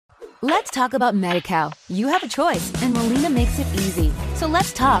Let's talk about Medi-Cal. You have a choice, and Molina makes it easy. So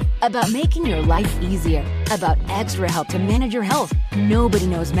let's talk about making your life easier, about extra help to manage your health. Nobody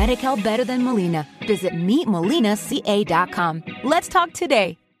knows Medi-Cal better than Molina. Visit meetmolinaca.com. Let's talk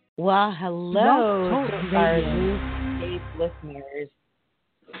today. Well, hello to our Loose listeners.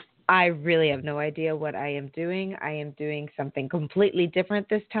 I really have no idea what I am doing. I am doing something completely different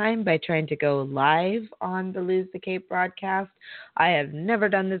this time by trying to go live on the Lose the Cape broadcast. I have never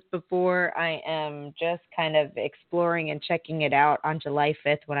done this before. I am just kind of exploring and checking it out on July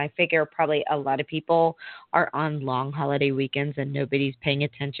 5th when I figure probably a lot of people are on long holiday weekends and nobody's paying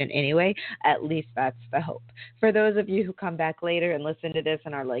attention anyway. At least that's the hope. For those of you who come back later and listen to this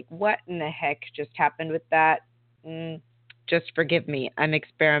and are like, what in the heck just happened with that? Just forgive me. I'm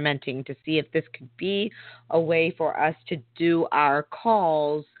experimenting to see if this could be a way for us to do our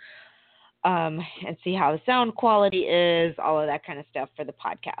calls and see how the sound quality is, all of that kind of stuff for the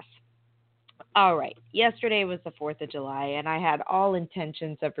podcast. All right. Yesterday was the 4th of July, and I had all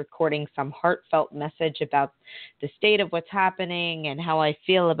intentions of recording some heartfelt message about the state of what's happening and how I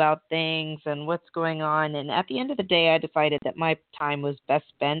feel about things and what's going on. And at the end of the day, I decided that my time was best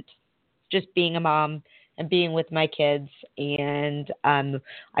spent just being a mom and being with my kids. And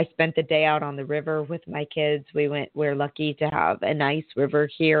I spent the day out on the river with my kids. We're lucky to have a nice river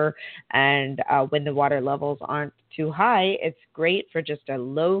here. And when the water levels aren't too high, it's great for just a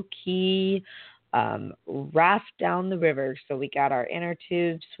low key raft down the river. So we got our inner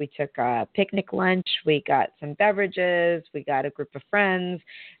tubes. We took a picnic lunch. We got some beverages. We got a group of friends.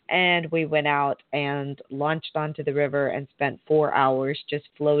 And we went out and launched onto the river and spent 4 hours just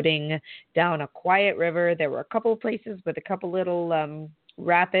floating down a quiet river. There were a couple of places with a couple little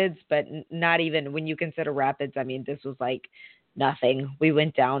rapids, but not even when you consider rapids. I mean, this was like nothing. We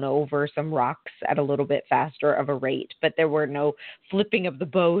went down over some rocks at a little bit faster of a rate, but there were no flipping of the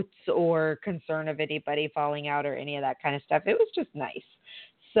boats or concern of anybody falling out or any of that kind of stuff. It was just nice.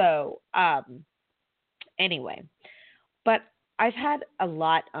 So anyway, but I've had a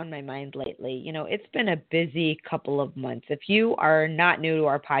lot on my mind lately. You know, it's been a busy couple of months. If you are not new to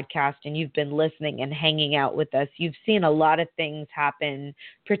our podcast and you've been listening and hanging out with us, you've seen a lot of things happen,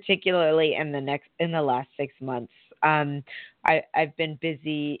 particularly in the last 6 months. I've been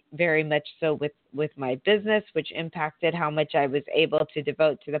busy very much so with my business, which impacted how much I was able to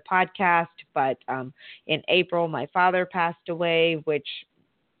devote to the podcast. But in April, my father passed away, which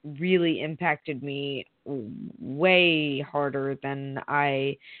really impacted me way harder than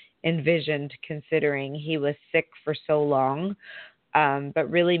I envisioned, considering he was sick for so long, but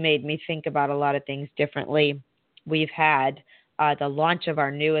really made me think about a lot of things differently. We've had the launch of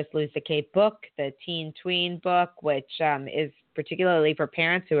our newest Lose the Cape book, the Teen Tween book, which is particularly for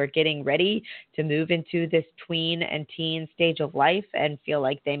parents who are getting ready to move into this tween and teen stage of life and feel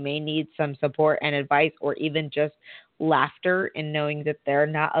like they may need some support and advice or even just laughter in knowing that they're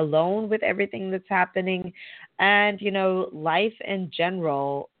not alone with everything that's happening. And, you know, life in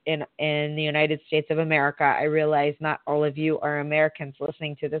general in the United States of America. I realize not all of you are Americans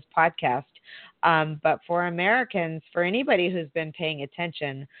listening to this podcast, but for Americans, for anybody who's been paying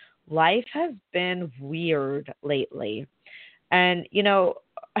attention, life has been weird lately. And, you know,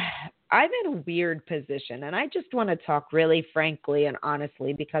 I'm in a weird position, and I just want to talk really frankly and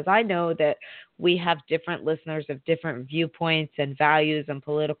honestly, because I know that we have different listeners of different viewpoints and values and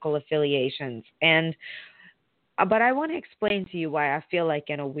political affiliations. But I want to explain to you why I feel like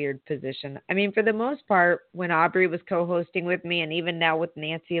in a weird position. I mean, for the most part, when Aubrey was co-hosting with me, and even now with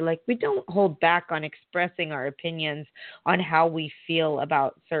Nancy, like, we don't hold back on expressing our opinions on how we feel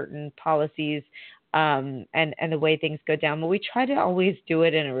about certain policies and the way things go down. But we try to always do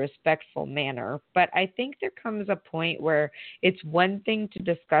it in a respectful manner. But I think there comes a point where it's one thing to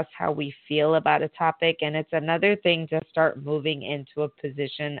discuss how we feel about a topic, and it's another thing to start moving into a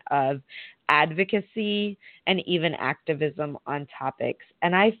position of advocacy and even activism on topics.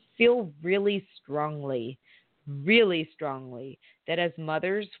 And I feel really strongly that as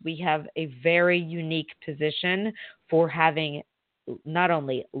mothers, we have a very unique position for having not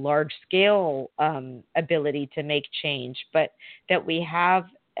only large scale ability to make change, but that we have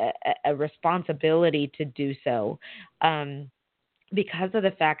a responsibility to do so. Because of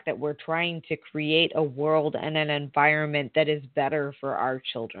the fact that we're trying to create a world and an environment that is better for our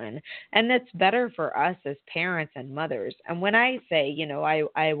children and that's better for us as parents and mothers. And when I say, you know,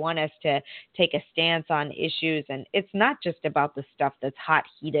 I want us to take a stance on issues, and it's not just about the stuff that's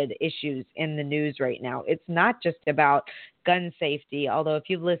hot-heated issues in the news right now. It's not just about gun safety, although if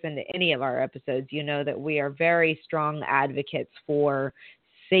you've listened to any of our episodes, you know that we are very strong advocates for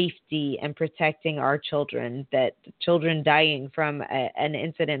safety and protecting our children, that children dying from an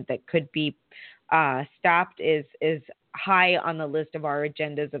incident that could be stopped is high on the list of our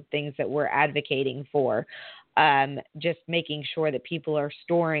agendas of things that we're advocating for. Just making sure that people are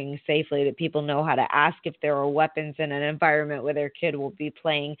storing safely, that people know how to ask if there are weapons in an environment where their kid will be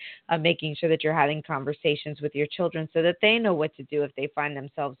playing, making sure that you're having conversations with your children so that they know what to do if they find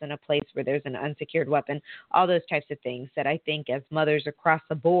themselves in a place where there's an unsecured weapon, all those types of things that I think as mothers across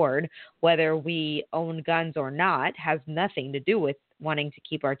the board, whether we own guns or not, has nothing to do with wanting to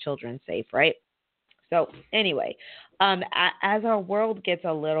keep our children safe, right? So anyway, as our world gets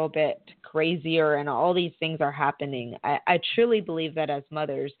a little bit crazier and all these things are happening, I truly believe that as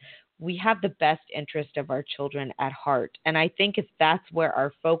mothers, we have the best interest of our children at heart. And I think if that's where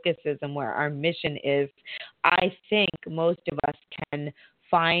our focus is and where our mission is, I think most of us can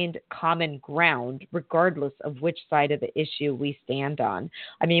find common ground regardless of which side of the issue we stand on.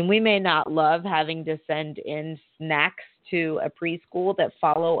 I mean, we may not love having to send in snacks to a preschool that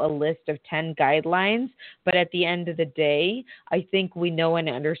follow a list of 10 guidelines, but at the end of the day, I think we know and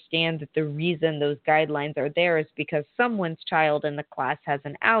understand that the reason those guidelines are there is because someone's child in the class has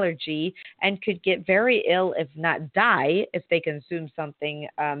an allergy and could get very ill, if not die, if they consume something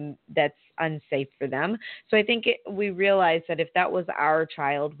that's unsafe for them. So I think we realize that if that was our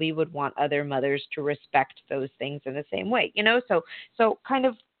child, we would want other mothers to respect those things in the same way, you know? So kind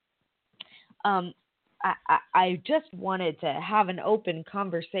of, I just wanted to have an open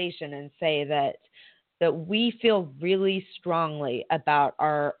conversation and say that we feel really strongly about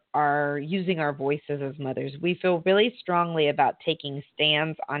our using our voices as mothers. We feel really strongly about taking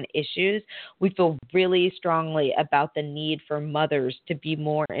stands on issues. We feel really strongly about the need for mothers to be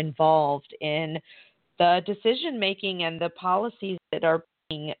more involved in the decision making and the policies that are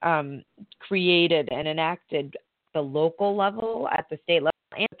being created and enacted at the local level, at the state level,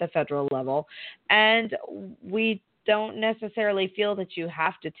 and at the federal level. And we don't necessarily feel that you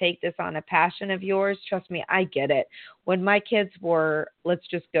have to take this on a passion of yours. Trust me, I get it. When my kids were, let's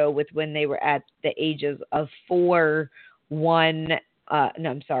just go with when they were at the ages of 5,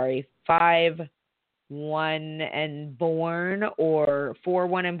 1, and born, or 4,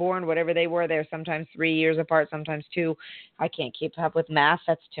 1, and born, whatever they were. They're sometimes 3 years apart, sometimes 2. I can't keep up with math.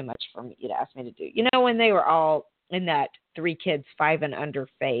 That's too much for me to ask me to do. You know, when they were all in that 3 kids, 5 and under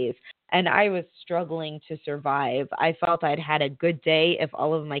phase, and I was struggling to survive. I felt I'd had a good day if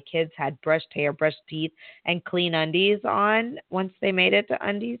all of my kids had brushed hair, brushed teeth, and clean undies on once they made it to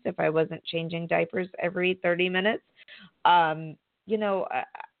undies, if I wasn't changing diapers every 30 minutes. You know,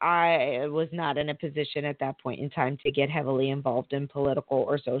 I was not in a position at that point in time to get heavily involved in political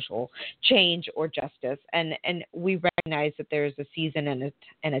or social change or justice. And we recognize that there's a season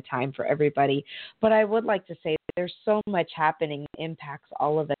and a time for everybody. But I would like to say that there's so much happening that impacts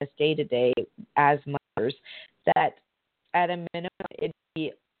all of us day to day as mothers that at a minimum it'd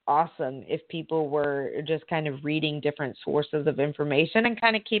be awesome if people were just kind of reading different sources of information and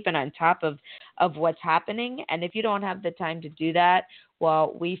kind of keeping on top of what's happening. And if you don't have the time to do that,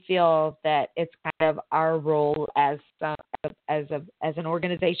 well, we feel that it's kind of our role as an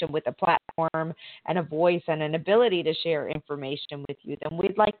organization with a platform and a voice and an ability to share information with you, then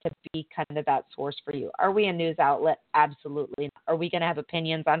we'd like to be kind of that source for you. Are we a news outlet? Absolutely. Are we going to have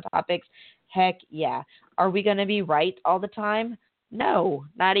opinions on topics? Heck yeah. Are we going to be right all the time? No,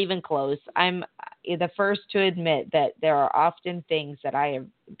 not even close. I'm the first to admit that there are often things that I have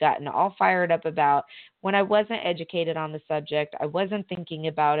gotten all fired up about when I wasn't educated on the subject. I wasn't thinking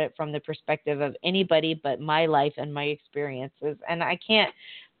about it from the perspective of anybody but my life and my experiences. And I can't,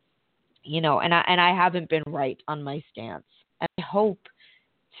 you know, and I haven't been right on my stance. And I hope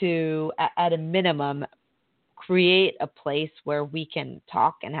to, at a minimum, create a place where we can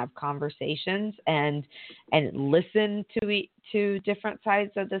talk and have conversations and listen to different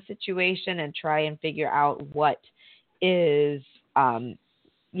sides of the situation and try and figure out what is,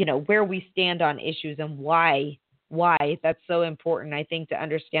 where we stand on issues and why that's so important. I think to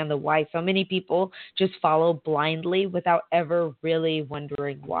understand the why. So many people just follow blindly without ever really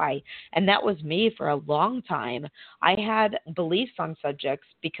wondering why. And that was me for a long time. I had beliefs on subjects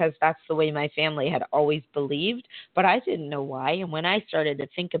because that's the way my family had always believed, but I didn't know why. And when I started to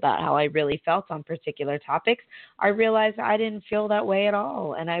think about how I really felt on particular topics, I realized I didn't feel that way at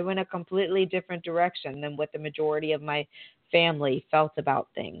all. And I went a completely different direction than what the majority of my family felt about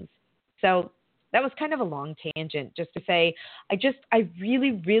things. So that was kind of a long tangent just to say, I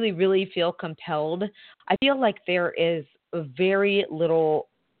really, really, really feel compelled. I feel like there is very little,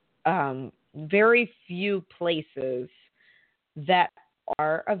 very few places that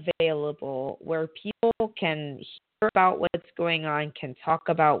are available where people can about what's going on, can talk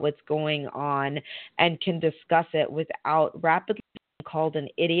about what's going on, and can discuss it without rapidly being called an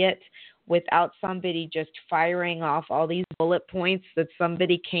idiot, without somebody just firing off all these bullet points that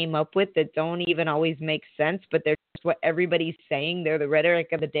somebody came up with that don't even always make sense, but they're just what everybody's saying. They're the rhetoric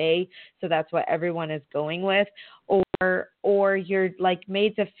of the day, so that's what everyone is going with. Or you're like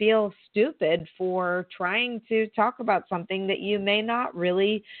made to feel stupid for trying to talk about something that you may not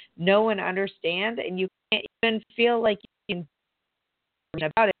really know and understand, and you can't even feel like you can do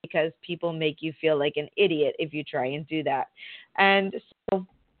about it because people make you feel like an idiot if you try and do that. And so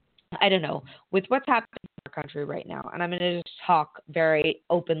I don't know, with what's happening in our country right now, and I'm going to just talk very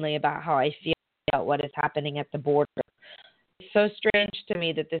openly about how I feel about what is happening at the border. It's so strange to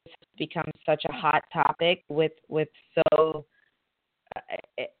me that this has become such a hot topic with so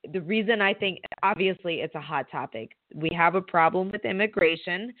the reason I think, obviously, it's a hot topic. We have a problem with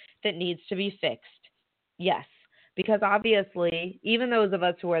immigration that needs to be fixed. Yes, because obviously, even those of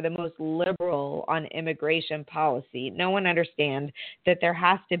us who are the most liberal on immigration policy, no one understands that there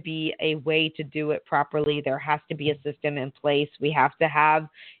has to be a way to do it properly. There has to be a system in place. We have to have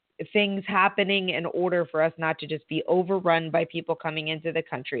things happening in order for us not to just be overrun by people coming into the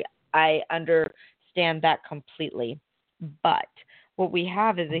country. I understand that completely. But what we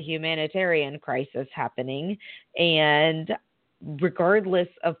have is a humanitarian crisis happening, and regardless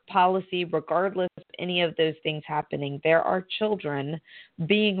of policy, regardless of any of those things happening, there are children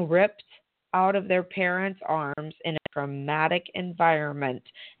being ripped out of their parents' arms in a traumatic environment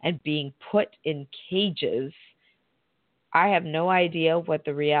and being put in cages. I have no idea what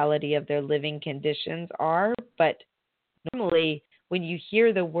the reality of their living conditions are, but normally when you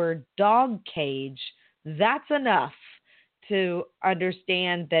hear the word dog cage, that's enough to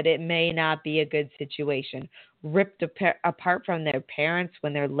understand that it may not be a good situation. Ripped apart from their parents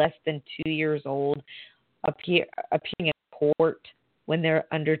when they're less than 2 years old, appearing in court when they're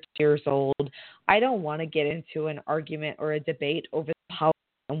under 2 years old. I don't want to get into an argument or a debate over the policy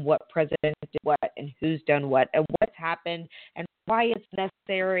and what president did what and who's done what and what's happened and why it's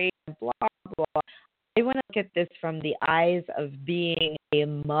necessary and blah, blah, blah. I want to look at this from the eyes of being a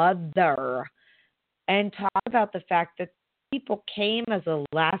mother and talk about the fact that people came as a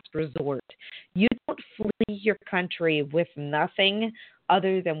last resort. You don't flee your country with nothing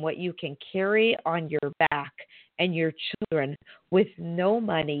other than what you can carry on your back and your children, with no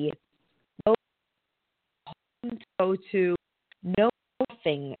money, no home to go to, no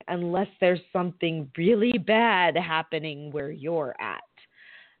nothing, unless there's something really bad happening where you're at.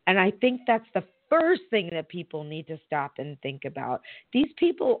 And I think that's the first thing that people need to stop and think about. These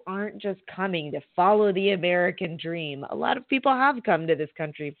people aren't just coming to follow the American dream. A lot of people have come to this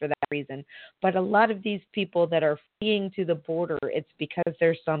country for that reason. But a lot of these people that are fleeing to the border, it's because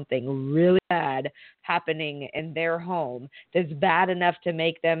there's something really bad happening in their home that's bad enough to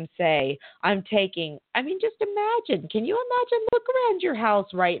make them say, just imagine. Can you imagine? Look around your house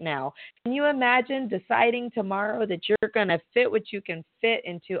right now. Can you imagine deciding tomorrow that you're going to fit what you can fit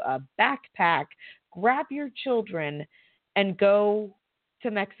into a backpack, grab your children, and go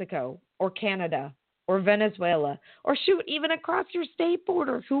to Mexico or Canada or Venezuela, or shoot, even across your state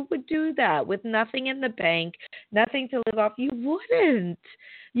border? Who would do that with nothing in the bank, nothing to live off? You wouldn't.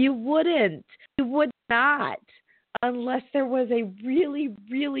 You would not, unless there was a really,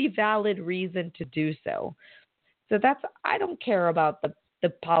 really valid reason to do so. So I don't care about the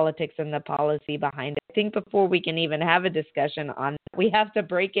politics and the policy behind it. I think before we can even have a discussion on it, we have to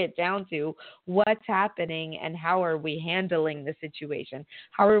break it down to what's happening and how are we handling the situation?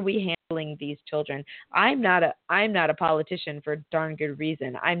 How are we handling these children? I'm not a politician for darn good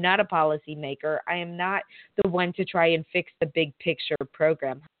reason. I'm not a policymaker. I am not the one to try and fix the big picture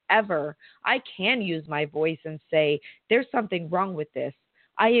program. However, I can use my voice and say there's something wrong with this.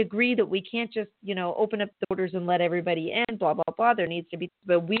 I agree that we can't just, open up the borders and let everybody in, blah, blah, blah. There needs to be,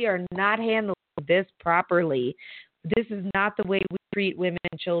 but we are not handling this properly. This is not the way we treat women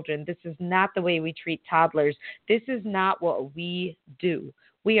and children. This is not the way we treat toddlers. This is not what we do.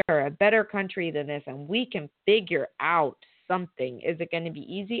 We are a better country than this, and we can figure out something. Is it going to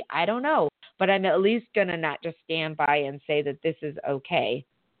be easy? I don't know, but I'm at least going to not just stand by and say that this is okay.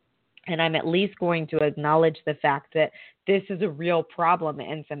 And I'm at least going to acknowledge the fact that this is a real problem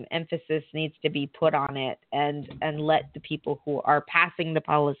and some emphasis needs to be put on it, and let the people who are passing the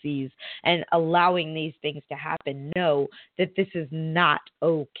policies and allowing these things to happen know that this is not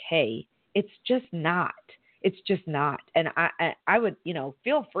okay. It's just not. It's just not. And I would,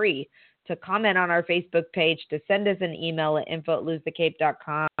 feel free to comment on our Facebook page, to send us an email at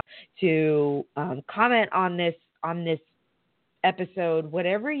info@losethecape.com, to comment on this episode,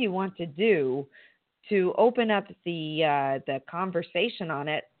 whatever you want to do. to open up the conversation on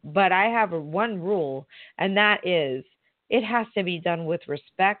it. But I have one rule, and that is it has to be done with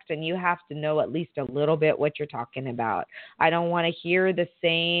respect, and you have to know at least a little bit what you're talking about. I don't want to hear the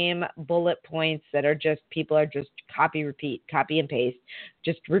same bullet points that are just people are just copy and paste,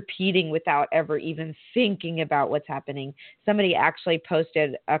 just repeating without ever even thinking about what's happening. Somebody actually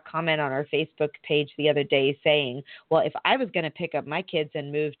posted a comment on our Facebook page the other day saying, well, if I was going to pick up my kids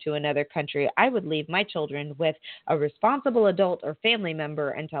and move to another country, I would leave my children with a responsible adult or family member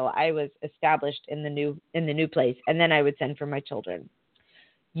until I was established in the new place, and then I would send for my children.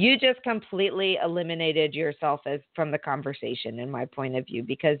 You just completely eliminated yourself from the conversation, in my point of view,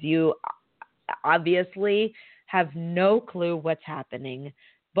 because you obviously have no clue what's happening,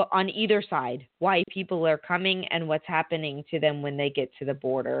 but on either side, why people are coming and what's happening to them when they get to the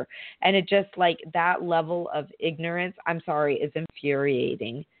border. And it just like that level of ignorance, I'm sorry, is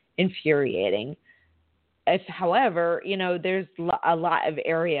infuriating. However, there's a lot of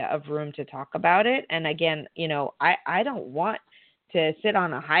area of room to talk about it. And again, I don't want to sit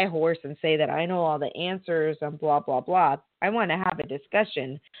on a high horse and say that I know all the answers and blah, blah, blah. I want to have a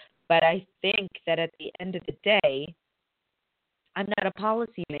discussion. But I think that at the end of the day, I'm not a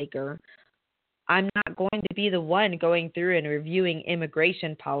policymaker. I'm not going to be the one going through and reviewing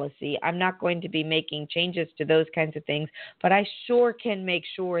immigration policy. I'm not going to be making changes to those kinds of things, but I sure can make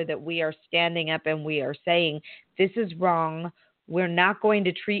sure that we are standing up and we are saying, this is wrong. We're not going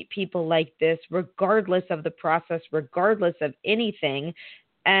to treat people like this, regardless of the process, regardless of anything.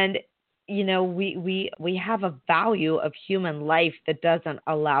 And, we have a value of human life that doesn't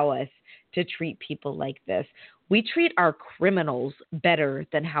allow us to treat people like this. We treat our criminals better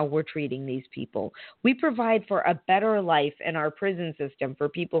than how we're treating these people. We provide for a better life in our prison system for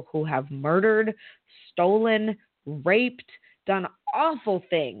people who have murdered, stolen, raped, done awful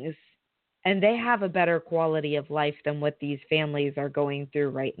things, and they have a better quality of life than what these families are going through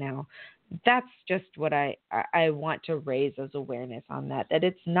right now. That's just what I want to raise as awareness on that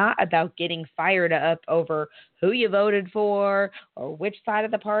it's not about getting fired up over who you voted for or which side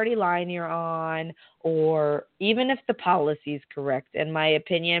of the party line you're on, or even if the policy is correct. In my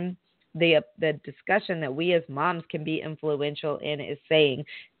opinion, the discussion that we as moms can be influential in is saying,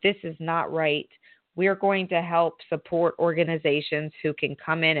 this is not right. We're going to help support organizations who can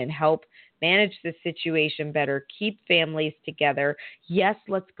come in and help manage the situation better, keep families together. Yes,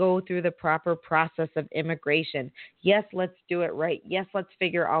 let's go through the proper process of immigration. Yes, let's do it right. Yes, let's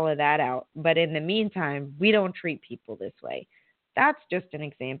figure all of that out. But in the meantime, we don't treat people this way. That's just an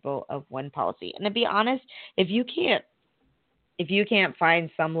example of one policy. And to be honest, if you can't find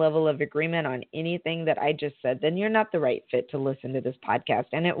some level of agreement on anything that I just said, then you're not the right fit to listen to this podcast.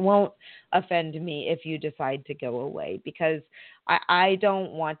 And it won't offend me if you decide to go away, because I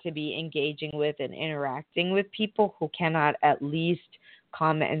don't want to be engaging with and interacting with people who cannot at least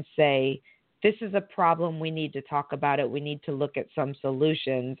come and say, this is a problem. We need to talk about it. We need to look at some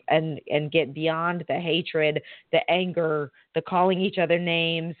solutions and get beyond the hatred, the anger, the calling each other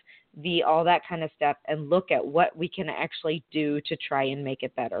names, all that kind of stuff, and look at what we can actually do to try and make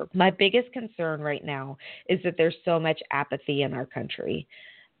it better. My biggest concern right now is that there's so much apathy in our country.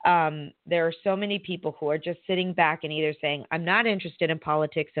 There are so many people who are just sitting back and either saying, I'm not interested in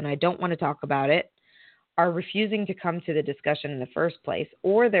politics and I don't want to talk about it, are refusing to come to the discussion in the first place,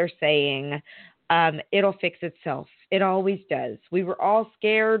 or they're saying, it'll fix itself. It always does. We were all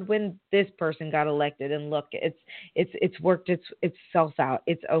scared when this person got elected, and look, it's worked itself out.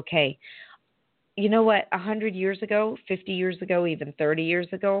 It's okay. You know what? 100 years ago, 50 years ago, even 30 years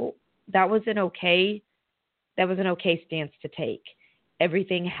ago, that was an okay stance to take.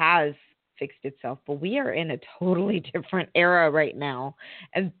 Everything has fixed itself, but we are in a totally different era right now,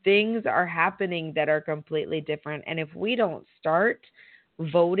 and things are happening that are completely different. And if we don't start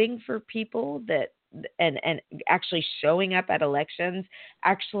voting for people that and actually showing up at elections,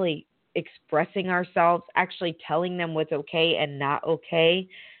 actually expressing ourselves, actually telling them what's okay and not okay,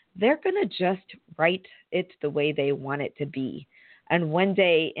 they're going to just write it the way they want it to be. And one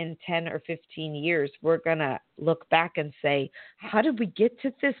day in 10 or 15 years, we're going to look back and say, how did we get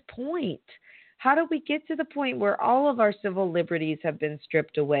to this point? How do we get to the point where all of our civil liberties have been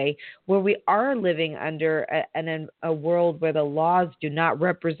stripped away, where we are living under a world where the laws do not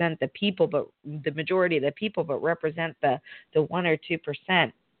represent the people, but the majority of the people, but represent the 1 or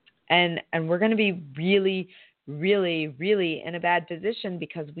 2%? And we're going to be really, really, really in a bad position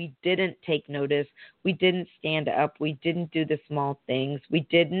because we didn't take notice. We didn't stand up. We didn't do the small things. We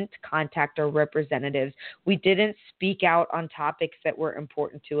didn't contact our representatives. We didn't speak out on topics that were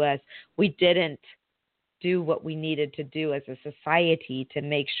important to us. We didn't do what we needed to do as a society to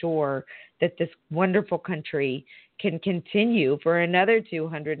make sure that this wonderful country can continue for another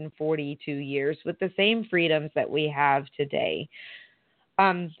 242 years with the same freedoms that we have today.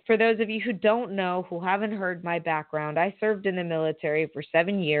 For those of you who don't know, who haven't heard my background, I served in the military for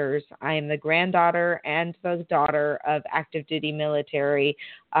 7 years. I am the granddaughter and the daughter of active duty military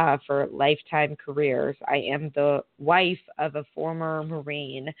for lifetime careers. I am the wife of a former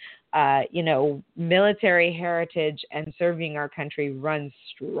Marine. Military heritage and serving our country runs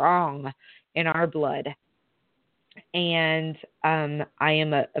strong in our blood. And I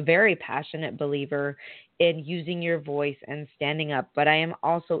am a very passionate believer in using your voice and standing up, but I am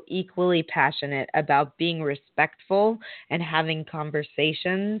also equally passionate about being respectful and having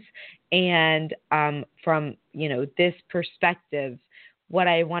conversations. And from this perspective, what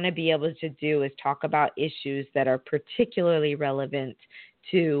I want to be able to do is talk about issues that are particularly relevant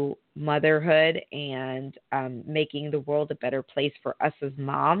to motherhood and making the world a better place for us as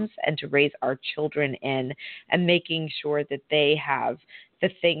moms and to raise our children in, and making sure that they have the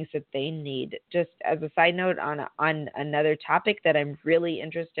things that they need. Just as a side note on another topic that I'm really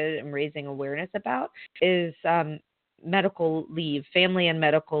interested in raising awareness about is medical leave, family and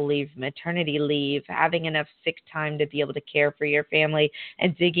medical leave, maternity leave, having enough sick time to be able to care for your family,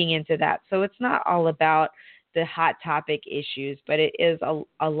 and digging into that. So it's not all about the hot topic issues, but it is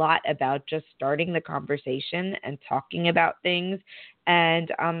a lot about just starting the conversation and talking about things,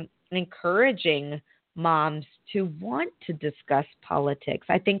 and encouraging moms to want to discuss politics.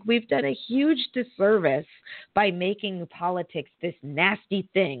 I think we've done a huge disservice by making politics this nasty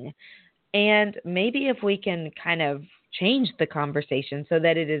thing. And maybe if we can kind of change the conversation so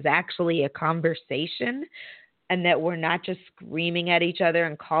that it is actually a conversation, and that we're not just screaming at each other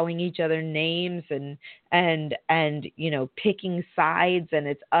and calling each other names and picking sides, and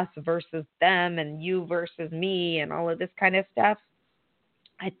it's us versus them and you versus me and all of this kind of stuff.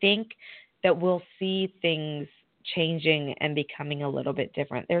 I think that we'll see things changing and becoming a little bit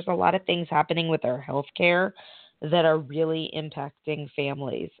different. There's a lot of things happening with our healthcare that are really impacting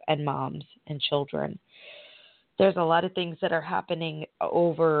families and moms and children. There's a lot of things that are happening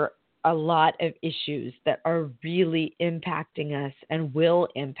over a lot of issues that are really impacting us and will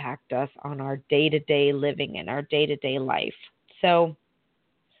impact us on our day-to-day living and our day-to-day life. So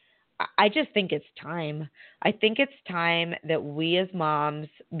I just think it's time. I think it's time that we as moms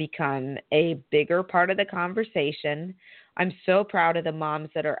become a bigger part of the conversation. I'm so proud of the moms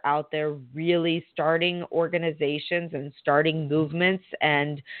that are out there really starting organizations and starting movements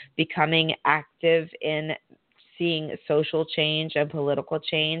and becoming active in seeing social change and political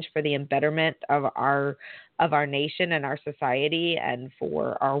change for the betterment of our nation and our society and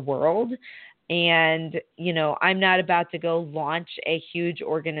for our world. And, I'm not about to go launch a huge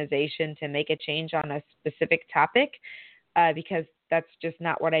organization to make a change on a specific topic because that's just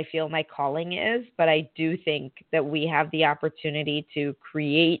not what I feel my calling is. But I do think that we have the opportunity to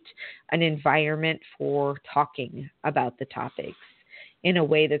create an environment for talking about the topics in a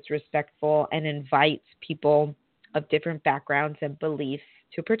way that's respectful and invites people of different backgrounds and beliefs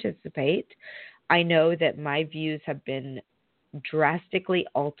to participate. I know that my views have been drastically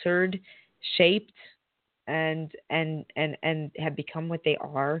altered, shaped, and have become what they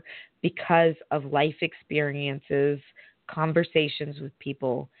are because of life experiences, conversations with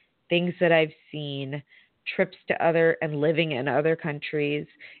people, things that I've seen, trips to other and living in other countries.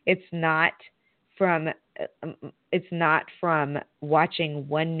 It's not from watching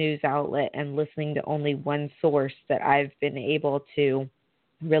one news outlet and listening to only one source that I've been able to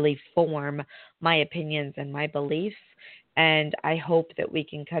really form my opinions and my beliefs. And I hope that we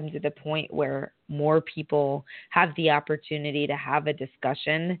can come to the point where more people have the opportunity to have a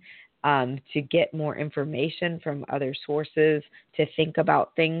discussion, to get more information from other sources, to think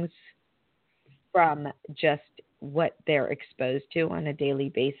about things from just what they're exposed to on a daily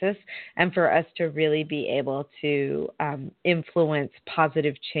basis, and for us to really be able to influence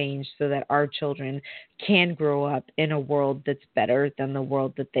positive change so that our children can grow up in a world that's better than the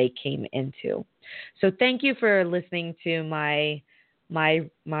world that they came into. So thank you for listening to my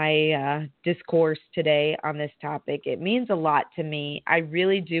discourse today on this topic. It means a lot to me. I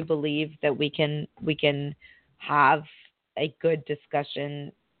really do believe that we can have a good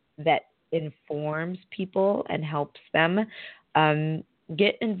discussion that informs people and helps them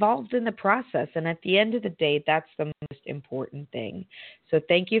get involved in the process. And at the end of the day, that's the most important thing. So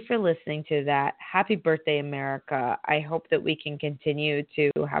thank you for listening to that. Happy birthday, America. I hope that we can continue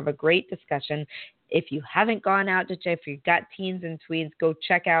to have a great discussion. If you haven't gone out to check, if you've got teens and tweens, go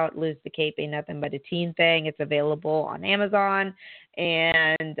check out Lose the Cape, Ain't Nothing But a Teen Thing. It's available on Amazon.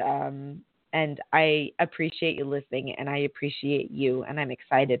 And And I appreciate you listening, and I appreciate you, and I'm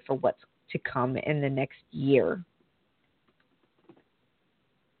excited for what's to come in the next year.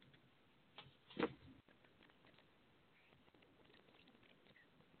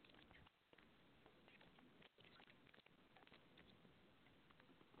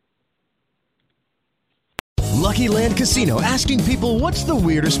 Lucky Land Casino, asking people, what's the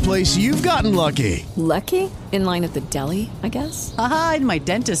weirdest place you've gotten lucky? Lucky? In line at the deli, I guess? Aha, in my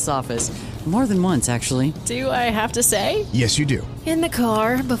dentist's office. More than once, actually. Do I have to say? Yes, you do. In the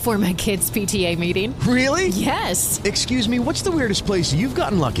car before my kids' PTA meeting. Really? Yes. Excuse me, what's the weirdest place you've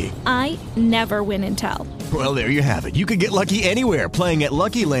gotten lucky? I never win and tell. Well, there you have it. You can get lucky anywhere, playing at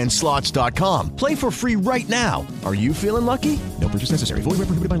LuckyLandSlots.com. Play for free right now. Are you feeling lucky? No purchase necessary. Void where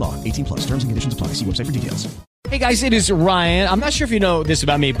prohibited by law. 18 plus. Terms and conditions apply. See website for details. Hey guys, it is Ryan. I'm not sure if you know this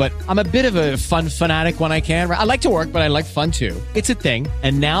about me, but I'm a bit of a fun fanatic when I can. I like to work, but I like fun too. It's a thing.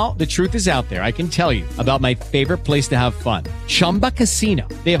 And now the truth is out there. I can tell you about my favorite place to have fun. Chumba Casino.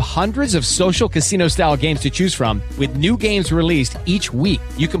 They have hundreds of social casino style games to choose from with new games released each week.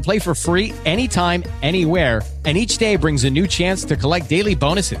 You can play for free anytime, anywhere. And each day brings a new chance to collect daily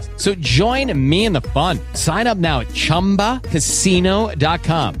bonuses. So join me in the fun. Sign up now at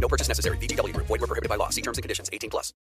ChumbaCasino.com. No purchase necessary. VGW Group. Void where prohibited by law. See terms and conditions. 18 plus.